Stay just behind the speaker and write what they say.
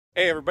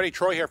Hey everybody,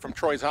 Troy here from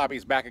Troy's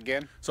Hobbies back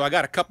again. So I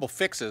got a couple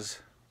fixes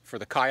for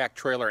the kayak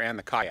trailer and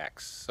the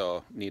kayaks.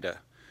 So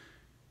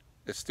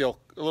it's still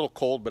a little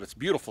cold, but it's a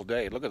beautiful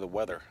day. Look at the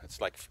weather. It's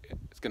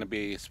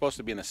supposed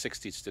to be in the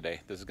 60s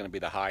today. This is going to be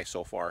the high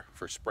so far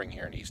for spring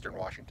here in eastern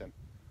Washington.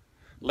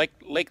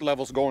 Lake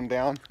level's going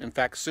down. In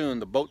fact, soon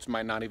the boats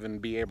might not even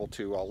be able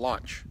to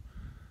launch.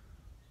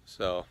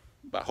 So,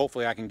 but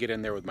hopefully I can get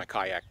in there with my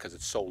kayak because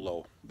it's so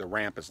low. The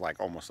ramp is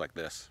almost like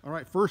this. All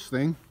right, first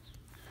thing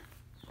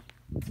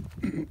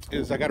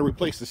is I got to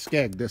replace the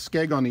Skeg. The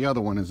Skeg on the other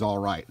one is all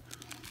right,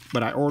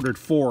 but I ordered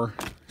 4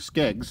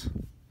 Skegs.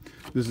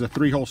 This is a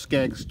 3-hole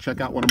Skegs.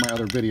 Check out one of my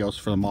other videos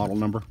for the model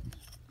number.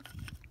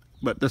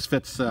 But this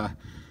fits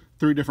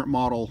 3 different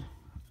model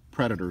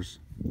Predators.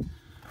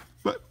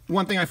 But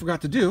one thing I forgot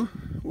to do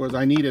was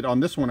on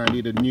this one I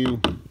needed new,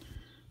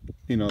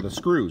 the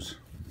screws.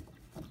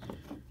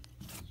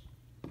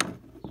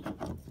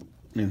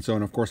 And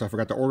of course I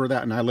forgot to order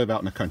that, and I live out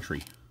in the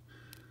country.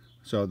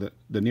 So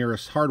the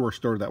nearest hardware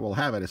store that will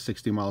have it is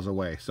 60 miles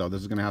away. So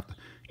this is going to have to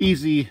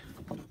easy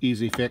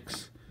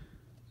fix.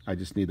 I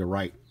just need the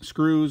right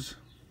screws.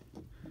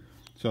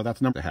 So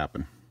that's number to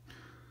happen.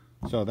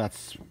 So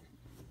that's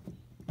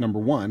number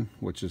 1,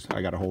 which is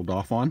I got to hold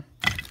off on.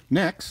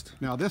 Next,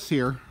 now this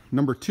here,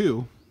 number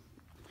 2,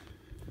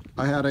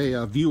 I had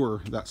a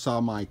viewer that saw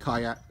my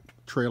kayak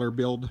trailer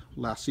build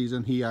last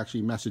season. He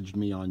actually messaged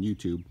me on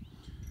YouTube.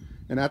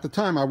 And at the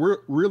time I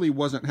really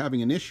wasn't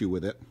having an issue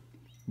with it.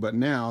 But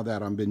now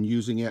that I've been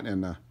using it,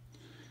 and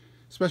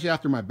especially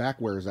after my back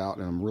wears out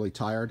and I'm really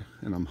tired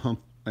and I'm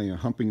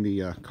humping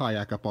the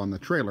kayak up on the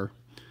trailer,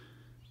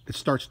 it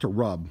starts to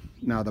rub.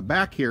 Now the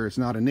back here is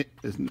not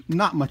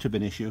much of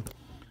an issue,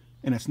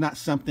 and it's not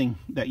something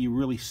that you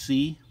really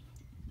see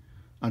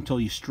until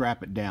you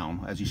strap it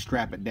down. As you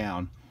strap it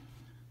down,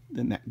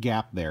 then that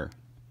gap there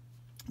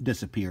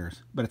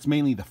disappears. But it's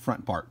mainly the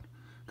front part,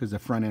 because the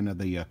front end of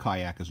the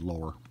kayak is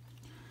lower.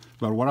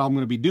 But what I'm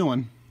going to be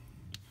doing,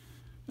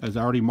 as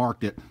I already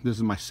marked it, this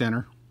is my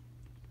center.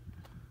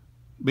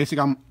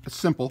 Basically, it's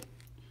simple.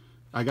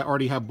 I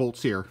already have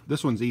bolts here.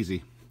 This one's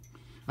easy.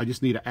 I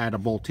just need to add a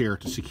bolt here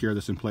to secure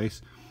this in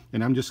place.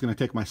 And I'm just going to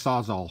take my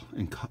Sawzall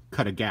and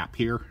cut a gap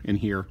here and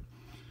here,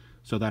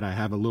 so that I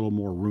have a little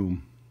more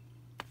room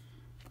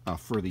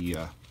for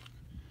the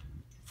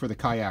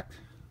kayak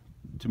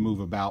to move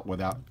about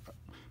without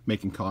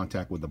making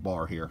contact with the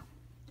bar here.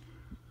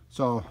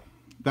 So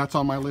that's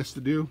on my list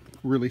to do.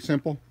 Really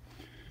simple.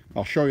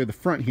 I'll show you the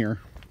front here.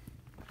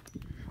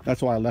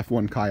 That's why I left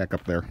one kayak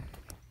up there.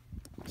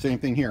 Same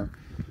thing here.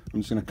 I'm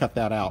just going to cut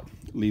that out,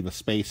 leave a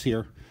space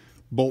here,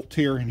 bolt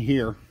here and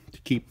here to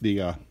keep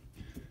the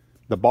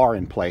bar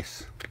in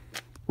place.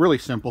 Really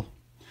simple.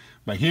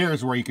 But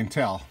here's where you can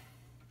tell.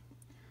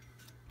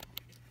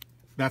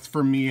 That's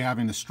for me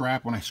having the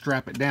strap. When I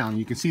strap it down,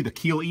 you can see the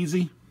keel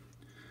easy.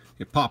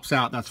 It pops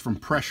out. That's from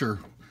pressure.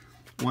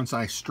 Once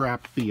I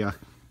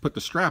put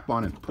the strap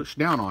on and push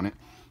down on it,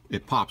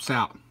 it pops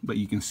out. But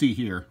you can see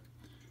here,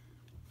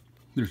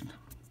 there's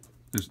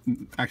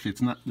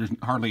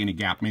hardly any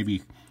gap,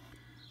 maybe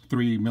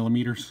 3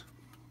 millimeters.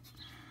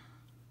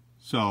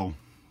 So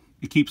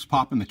it keeps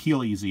popping the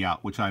keel easy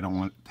out, which I don't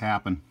want to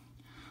happen.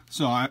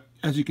 So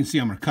as you can see,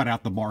 I'm going to cut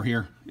out the bar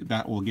here.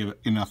 That will give it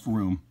enough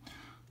room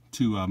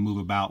to move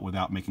about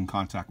without making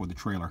contact with the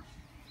trailer.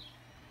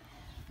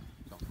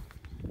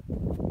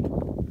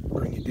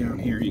 Bring it down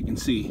here. You can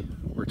see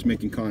where it's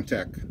making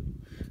contact.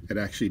 It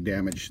actually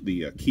damaged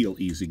the keel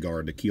easy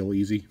guard, the keel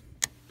easy.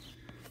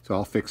 So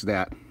I'll fix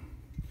that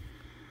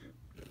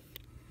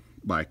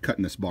by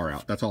cutting this bar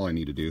out. That's all I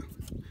need to do.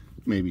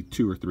 Maybe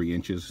 2 or 3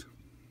 inches.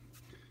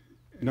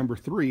 Number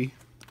 3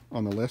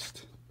 on the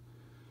list,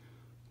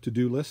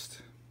 to-do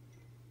list,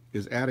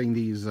 is adding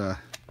these, I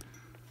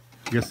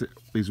guess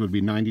these would be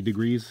 90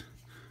 degrees.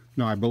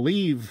 Now I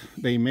believe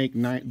they make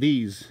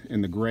these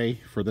in the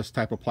gray for this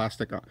type of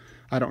plastic.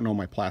 I don't know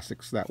my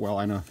plastics that well.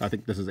 I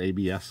think this is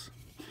ABS.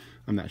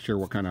 I'm not sure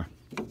what kind of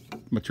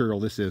material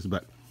this is,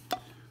 but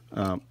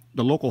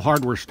the local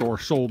hardware store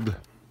sold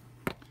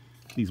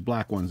these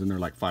black ones, and they're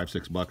like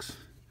 $5-6.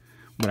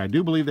 But I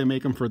do believe they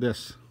make them for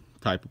this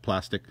type of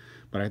plastic,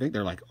 but I think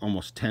they're like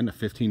almost $10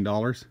 to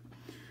 $15,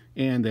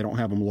 and they don't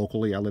have them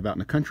locally. I live out in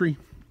the country.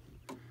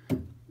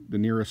 The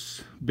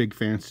nearest big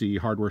fancy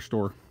hardware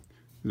store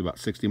is about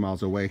 60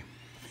 miles away.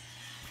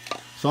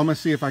 So I'm gonna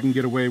see if I can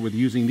get away with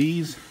using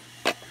these.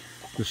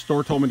 The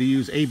store told me to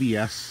use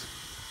ABS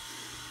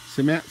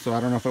cement, so I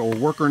don't know if it will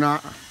work or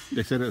not.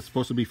 They said it's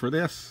supposed to be for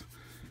this,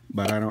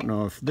 but I don't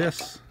know if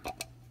this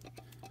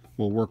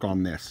will work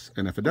on this.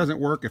 And if it doesn't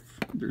work,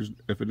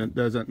 if it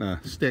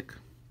doesn't stick,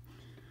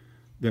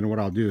 then what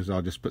I'll do is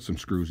I'll just put some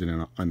screws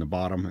in on the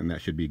bottom, and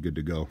that should be good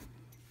to go.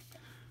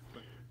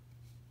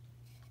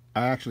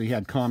 I actually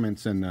had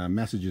comments and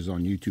messages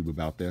on YouTube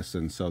about this,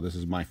 and so this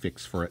is my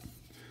fix for it.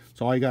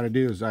 So all you got to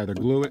do is either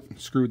glue it,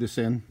 screw this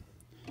in,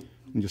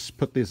 and just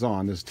put this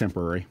on. This is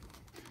temporary.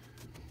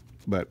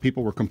 But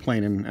people were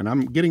complaining, and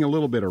I'm getting a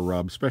little bit of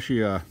rub,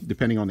 especially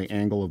depending on the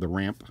angle of the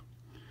ramp.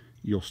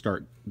 You'll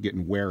start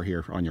getting wear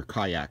here on your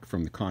kayak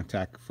from the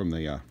contact from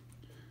the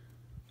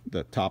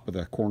the top of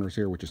the corners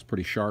here, which is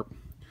pretty sharp.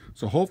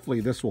 So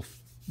hopefully this will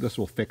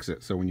fix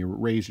it. So when you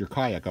raise your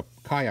kayak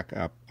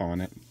up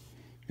on it,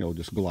 it'll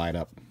just glide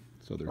up.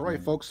 So all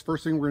right, folks.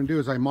 First thing we're going to do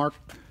is I mark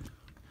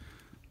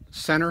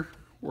center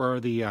where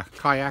the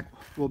kayak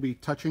will be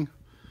touching,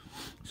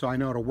 so I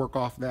know to work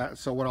off that.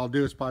 So what I'll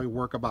do is probably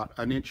work about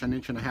an inch and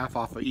a half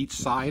off of each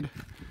side.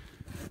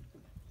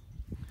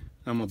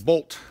 I'm gonna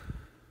bolt.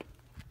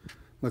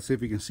 Let's see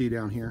if you can see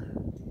down here.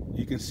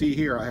 You can see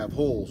here I have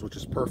holes, which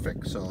is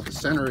perfect. So the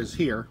center is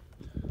here,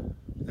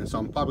 and so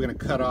I'm probably going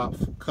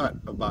to cut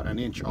about an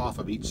inch off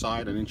of each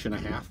side, an inch and a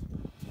half,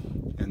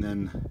 and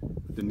then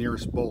the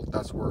nearest bolt,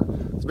 that's where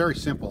it's very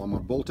simple. I'm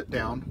going to bolt it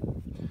down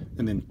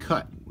and then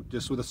cut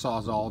just with a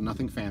sawzall,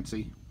 nothing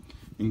fancy,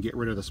 and get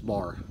rid of this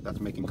bar that's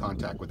making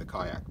contact with the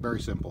kayak. Very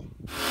simple.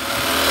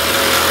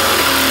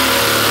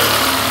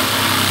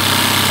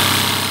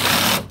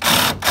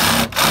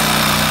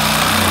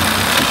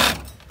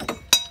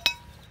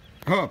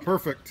 Oh,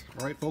 perfect.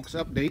 All right, folks,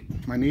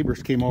 update. My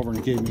neighbors came over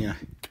and gave me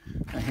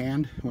a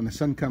hand. When the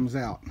sun comes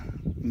out,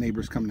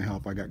 neighbors come to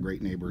help. I got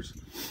great neighbors.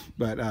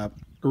 But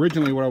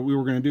originally what we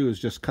were going to do is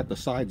just cut the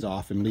sides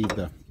off and leave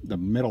the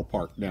middle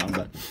part down.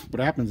 But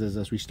what happens is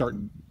as we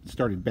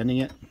started bending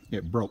it,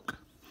 it broke.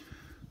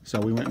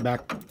 So we went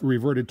back,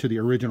 reverted to the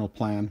original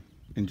plan,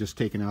 and just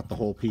taken out the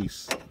whole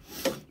piece.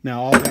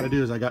 Now all I got to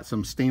do is I got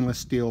some stainless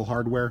steel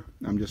hardware.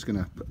 I'm just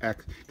going to,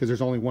 because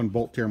there's only one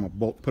bolt here, I'm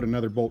going to put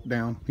another bolt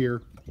down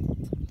here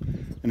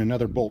and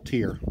another bolt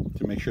here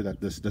to make sure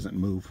that this doesn't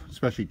move,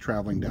 especially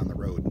traveling down the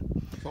road.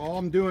 So all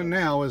I'm doing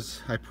now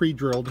is I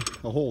pre-drilled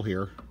a hole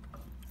here,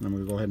 and I'm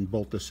going to go ahead and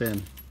bolt this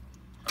in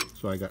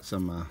so I got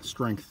some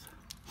strength.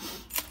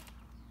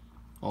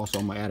 Also,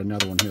 I'm going to add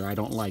another one here. I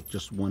don't like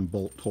just one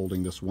bolt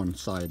holding this one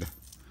side, so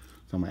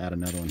I'm going to add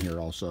another one here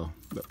also.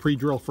 But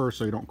pre-drill first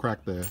so you don't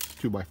crack the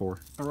 2x4.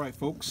 All right,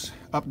 folks,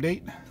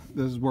 update.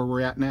 This is where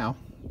we're at now.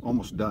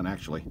 Almost done,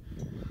 actually.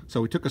 So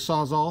we took a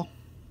sawzall,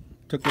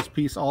 took this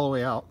piece all the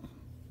way out,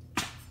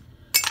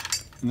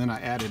 and then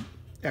I added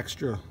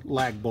extra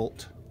lag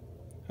bolt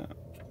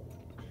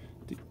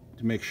to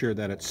make sure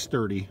that it's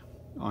sturdy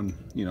on,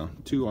 you know,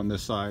 2 on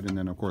this side, and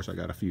then of course I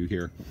got a few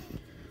here.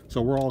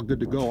 So we're all good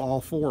to go,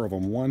 all 4 of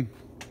them, 1,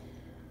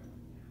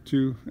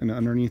 2, and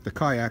underneath the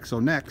kayak. So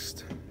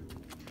next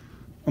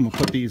I'm gonna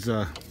put these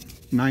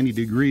 90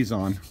 degrees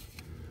on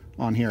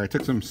here. I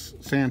took some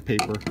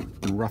sandpaper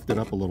and roughed it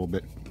up a little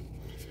bit,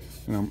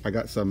 and I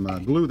got some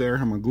glue there.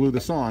 I'm gonna glue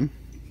this on.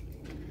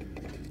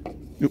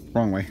 Oop,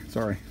 wrong way,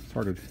 sorry,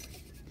 started.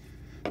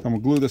 I'm gonna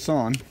glue this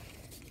on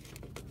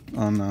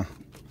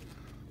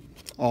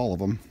all of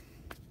them,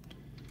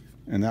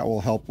 and that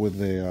will help with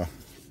the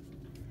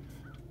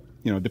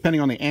you know, depending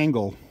on the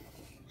angle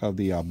of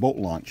the boat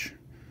launch,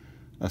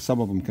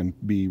 some of them can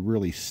be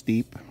really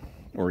steep,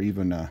 or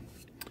even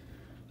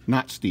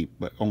not steep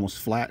but almost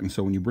flat, and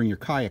so when you bring your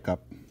kayak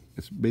up,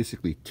 it's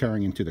basically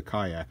tearing into the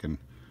kayak and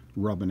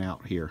rubbing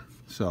out here.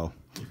 So,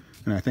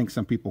 and I think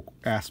some people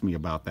asked me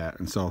about that,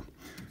 and so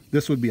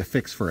this would be a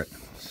fix for it.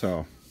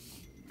 So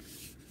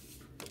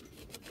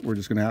we're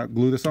just gonna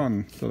glue this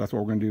on. So that's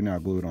what we're gonna do now,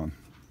 glue it on.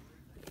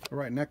 All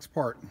right, next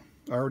part.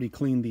 I already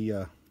cleaned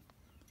the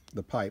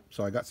pipe,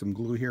 so I got some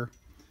glue here.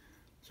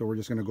 So we're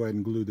just gonna go ahead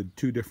and glue the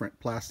 2 different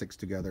plastics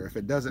together. If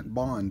it doesn't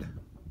bond,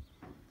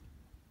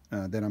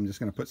 then I'm just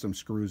gonna put some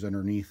screws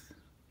underneath,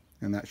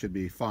 and that should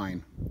be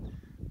fine.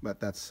 But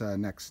that's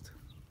next.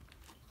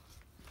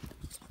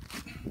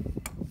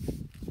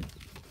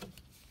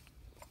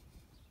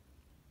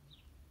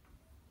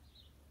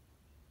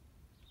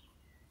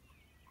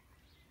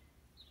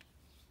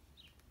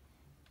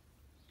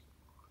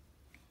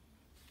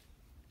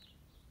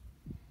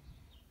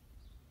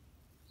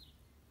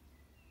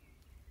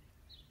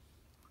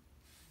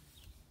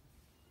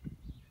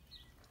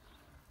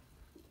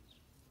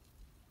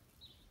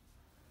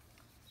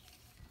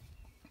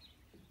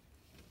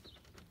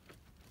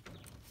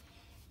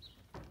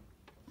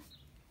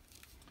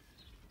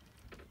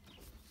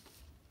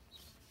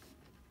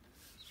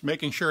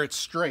 Making sure it's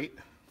straight.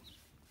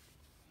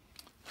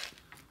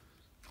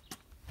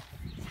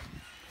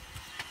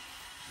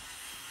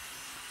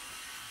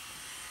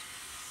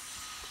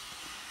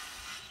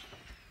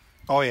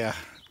 Oh yeah,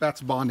 that's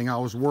bonding. I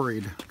was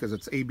worried because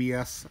it's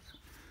ABS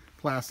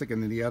plastic,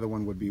 and then the other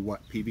one would be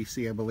what,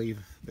 PVC, I believe,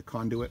 the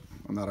conduit.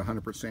 I'm not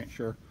 100%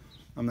 sure.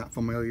 I'm not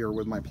familiar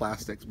with my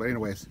plastics, but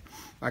anyways,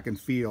 I can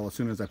feel as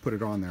soon as I put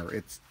it on there,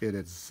 it's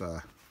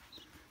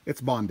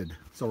bonded.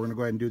 So we're gonna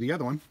go ahead and do the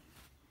other one.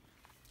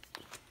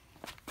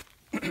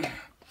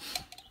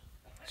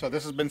 So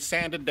this has been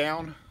sanded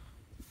down,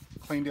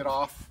 cleaned it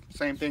off.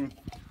 Same thing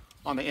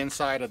on the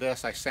inside of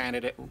this. I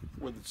sanded it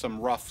with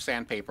some rough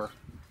sandpaper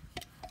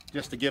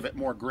just to give it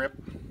more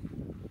grip.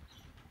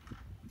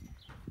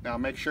 Now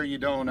make sure you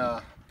don't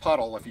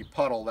puddle. If you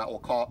puddle, that will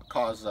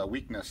cause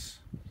weakness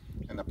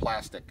in the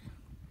plastic.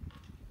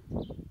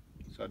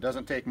 So it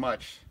doesn't take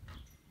much.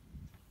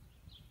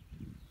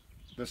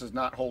 This is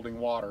not holding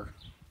water.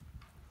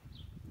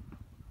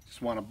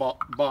 Just want to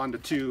bond the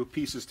 2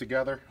 pieces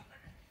together.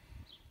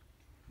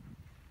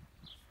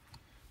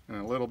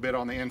 and a little bit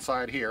on the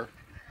inside here.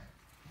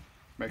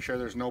 Make sure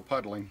there's no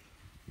puddling.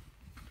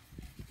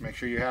 Make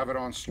sure you have it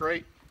on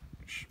straight.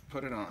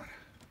 Put it on.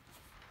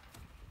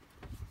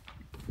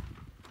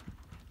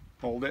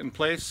 Hold it in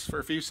place for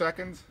a few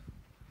seconds.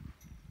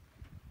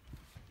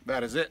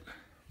 That is it.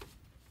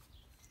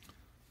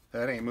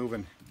 That ain't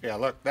moving. Yeah,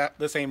 look,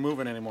 this ain't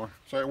moving anymore.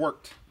 So it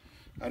worked.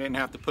 I didn't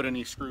have to put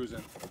any screws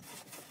in.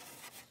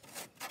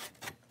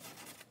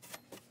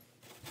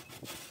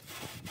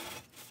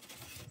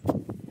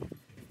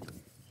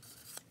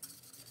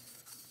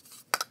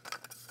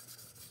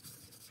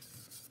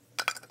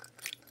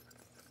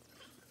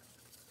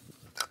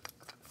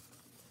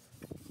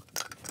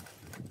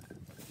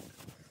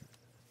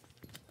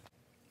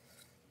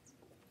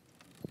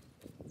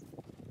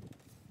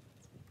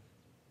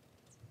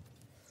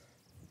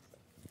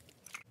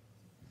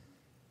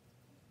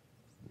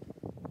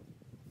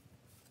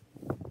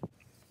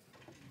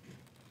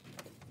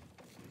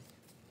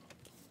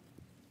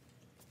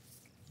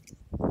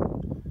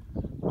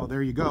 Well,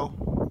 there you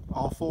go.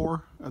 All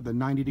 4 of the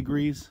 90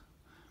 degrees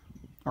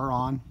are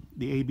on.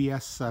 The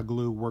ABS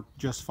glue worked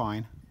just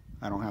fine.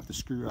 I don't have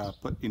to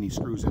put any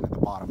screws in at the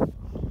bottom,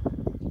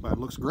 but it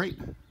looks great.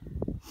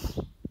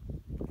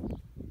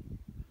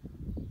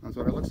 That's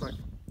what it looks like.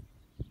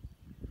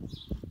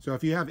 So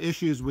if you have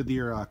issues with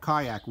your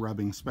kayak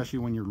rubbing, especially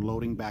when you're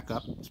loading back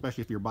up,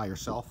 especially if you're by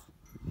yourself,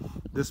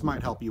 this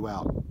might help you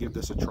out. Give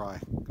this a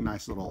try.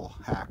 Nice little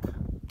hack.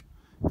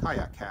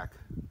 Kayak hack.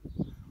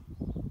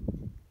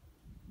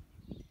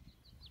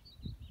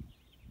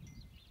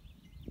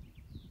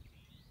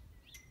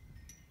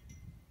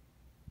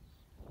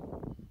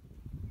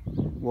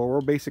 Well,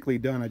 we're basically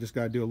done. I just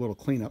got to do a little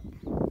cleanup.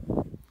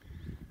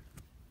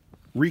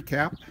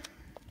 Recap.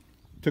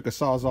 Took a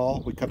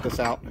Sawzall. We cut this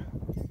out.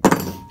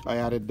 I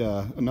added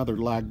another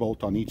lag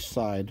bolt on each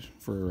side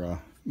for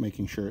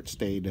making sure it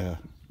stayed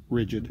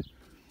rigid.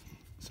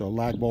 So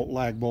lag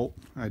bolt.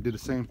 I did the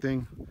same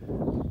thing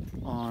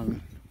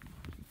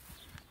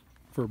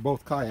for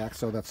both kayaks.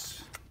 So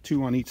that's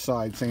 2 on each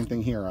side. Same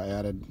thing here. I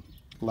added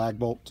lag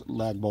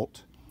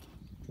bolt.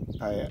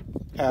 I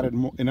added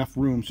enough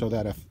room so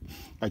that if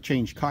I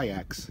change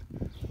kayaks,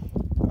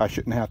 I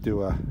shouldn't have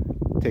to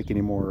take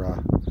any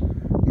more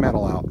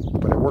metal out,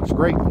 but it works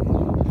great.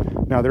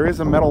 Now there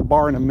is a metal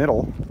bar in the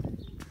middle,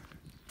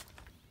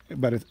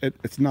 but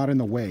it's not in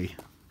the way.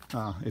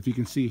 If you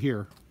can see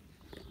here,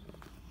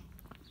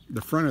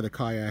 the front of the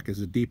kayak is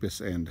the deepest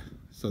end,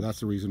 so that's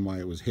the reason why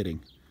it was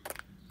hitting.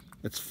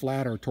 It's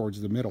flatter towards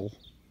the middle,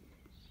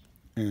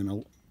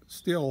 and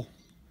still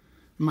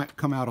might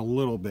come out a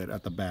little bit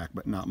at the back,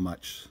 but not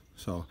much.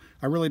 So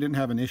I really didn't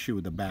have an issue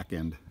with the back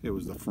end. It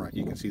was the front.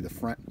 You can see the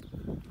front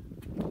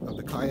of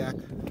the kayak.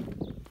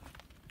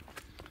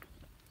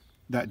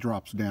 That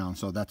drops down,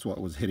 so that's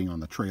what was hitting on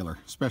the trailer,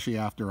 especially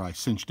after I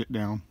cinched it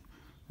down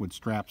with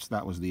straps.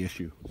 That was the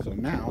issue. So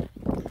now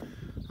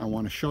I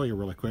want to show you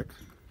really quick.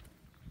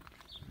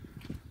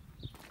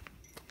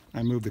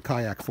 I moved the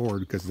kayak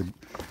forward because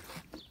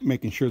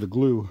making sure the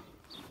glue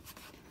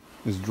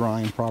is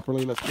drying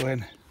properly. Let's go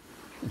ahead.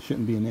 It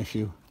shouldn't be an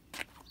issue.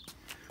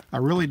 I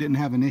really didn't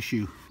have an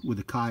issue with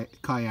the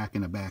kayak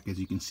in the back, as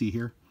you can see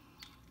here.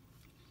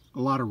 A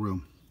lot of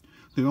room.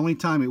 The only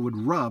time it would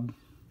rub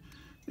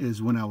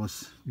is when I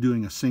was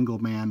doing a single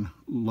man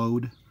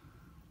load.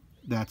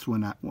 That's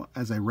when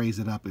as I raise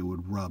it up, it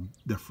would rub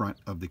the front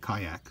of the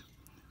kayak.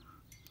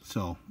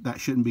 So that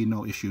shouldn't be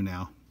no issue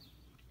now.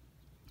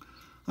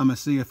 I'm gonna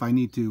see if I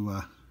need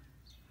to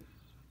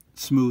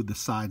smooth the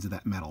sides of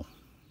that metal,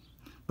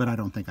 but I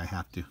don't think I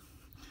have to,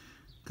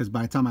 because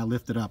by the time I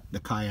lift it up, the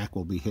kayak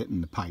will be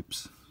hitting the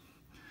pipes.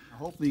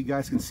 Hopefully you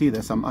guys can see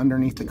this. I'm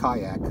underneath the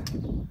kayak.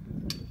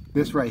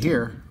 This right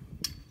here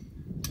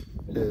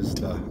is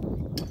the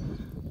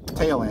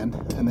tail end,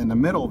 and then the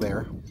middle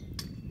there,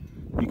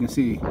 you can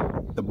see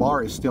the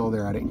bar is still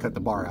there. I didn't cut the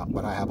bar out,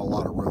 but I have a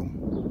lot of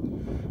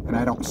room, and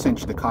I don't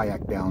cinch the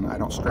kayak down. I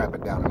don't strap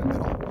it down in the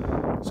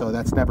middle, so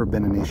that's never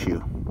been an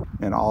issue.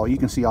 And you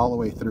can see all the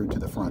way through to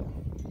the front.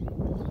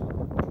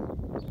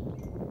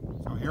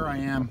 So here I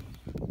am,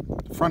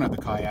 front of the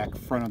kayak,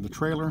 front of the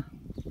trailer.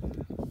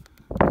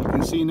 You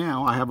can see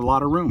now I have a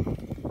lot of room.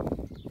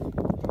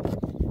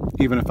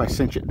 Even if I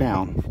cinch it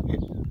down,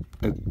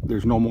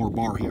 there's no more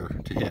bar here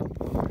to hit.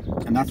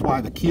 And that's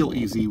why the keel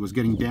easy was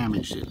getting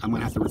damaged. I'm going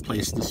to have to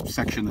replace this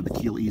section of the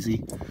keel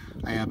easy.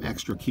 I have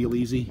extra keel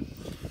easy,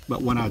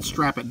 but when I'd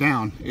strap it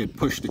down, it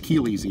pushed the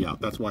keel easy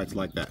out. That's why it's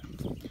like that.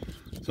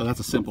 So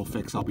that's a simple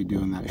fix. I'll be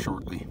doing that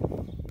shortly.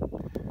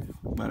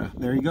 But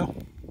there you go.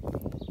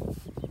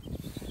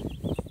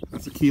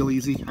 That's a keel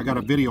easy. I got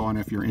a video on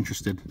it if you're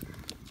interested.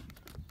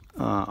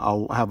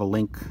 I'll have a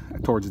link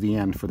towards the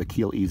end for the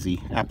keel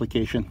easy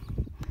application.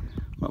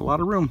 But a lot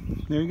of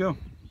room. There you go.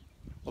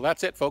 Well,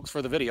 that's it, folks,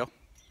 for the video.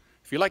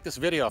 If you like this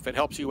video, if it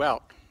helps you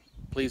out,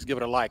 please give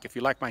it a like. If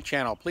you like my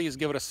channel, please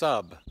give it a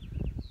sub.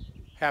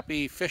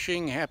 Happy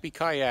fishing, happy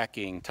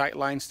kayaking. Tight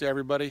lines to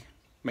everybody.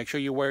 Make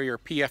sure you wear your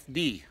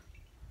PFD.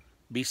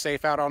 Be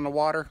safe out on the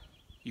water.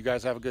 You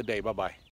guys have a good day. Bye-bye.